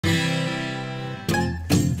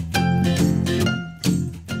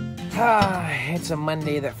It's a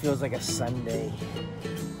Monday that feels like a Sunday.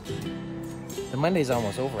 The Monday's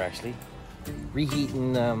almost over, actually.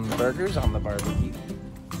 Reheating burgers on the barbecue.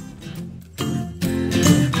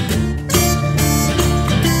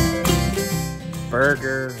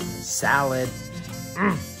 Burger, salad.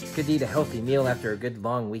 Good to eat a healthy meal after a good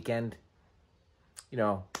long weekend. You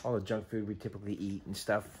know, all the junk food we typically eat and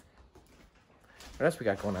stuff. What else we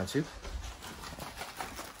got going on, Sue?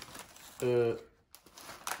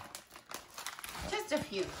 Just a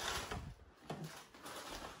few.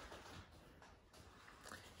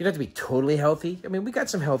 You don't have to be totally healthy. I mean, we got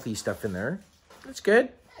some healthy stuff in there. That's good.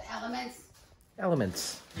 Elements.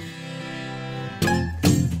 Elements.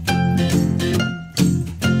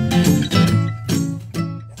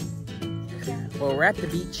 Well, we're at the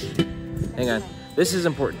beach. Hang on. This is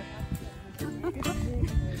important.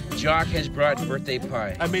 Jock has brought birthday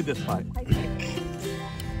pie. I made this pie.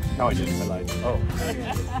 No, I didn't. I lied. Oh.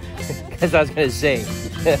 Because I was going to say,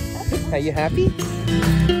 are you happy?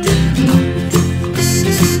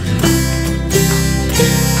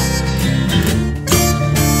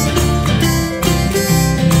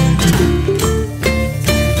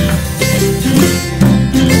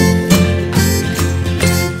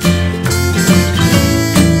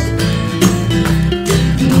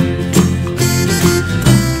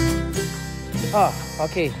 Oh,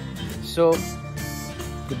 okay. So,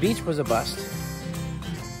 the beach was a bust.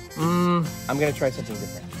 I'm gonna try something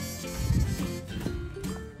different.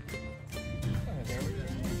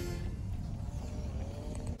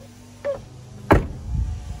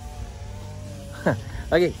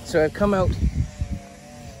 Okay, so I've come out.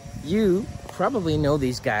 You probably know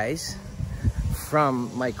these guys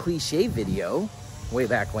from my Cliché video way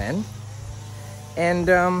back when. And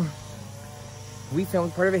we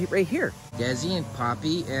filmed part of it right here. Desi and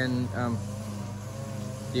Poppy and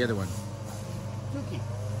the other one.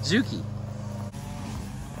 Zuki.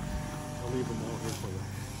 I'll leave them all here for you.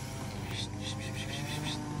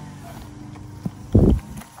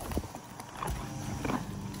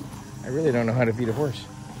 I really don't know how to feed a horse.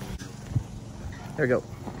 There we go.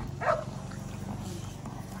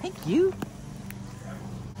 Thank you.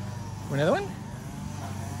 Another one?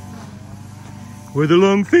 With a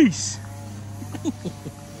long face.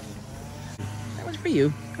 That one's for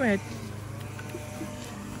you. Go ahead.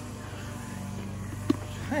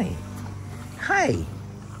 Hi. Hi.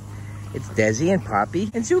 It's Desi and Poppy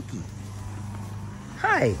and Zuki.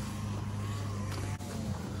 Hi.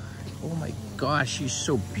 Oh my gosh, she's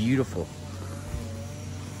so beautiful.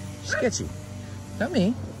 Sketchy. Not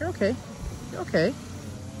me. You're okay. You're okay.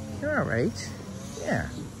 You're all right. Yeah.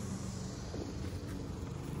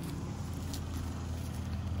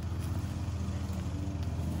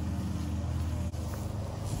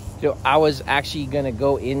 So I was actually going to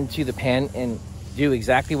go into the pen and do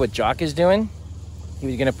exactly what Jock is doing. He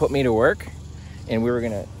was going to put me to work and we were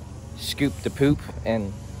going to scoop the poop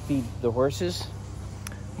and feed the horses.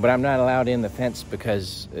 But I'm not allowed in the fence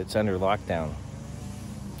because it's under lockdown.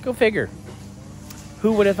 Go figure.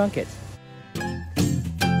 Who would have thunk it?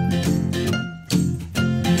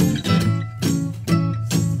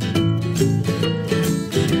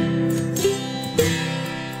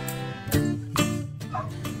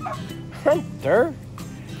 Hunter?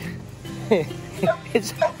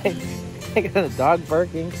 I got the dog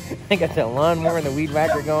barking. I got the lawnmower and the weed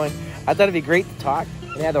whacker going. I thought it'd be great to talk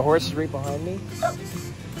and have the horses right behind me.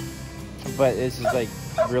 But this is like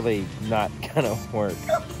really not gonna work.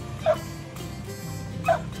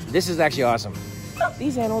 This is actually awesome.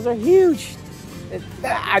 These animals are huge.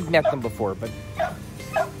 I've met them before, but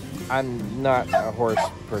I'm not a horse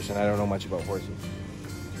person. I don't know much about horses.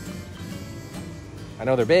 I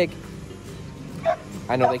know they're big.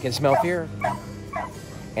 I know they can smell fear.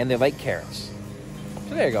 And they like carrots.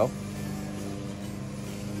 So there you go.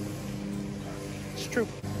 It's true.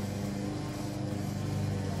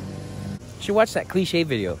 You should watch that Cliché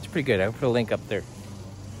video. It's pretty good. I'll put a link up there.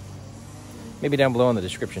 Maybe down below in the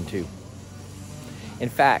description too. In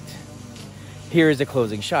fact, here is the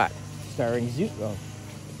closing shot. Starring Zuki. Oh.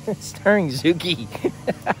 Starring Zuki.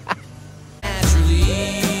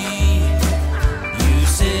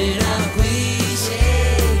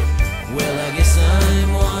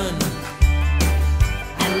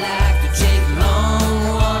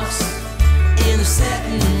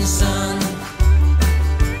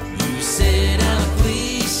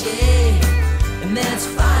 That's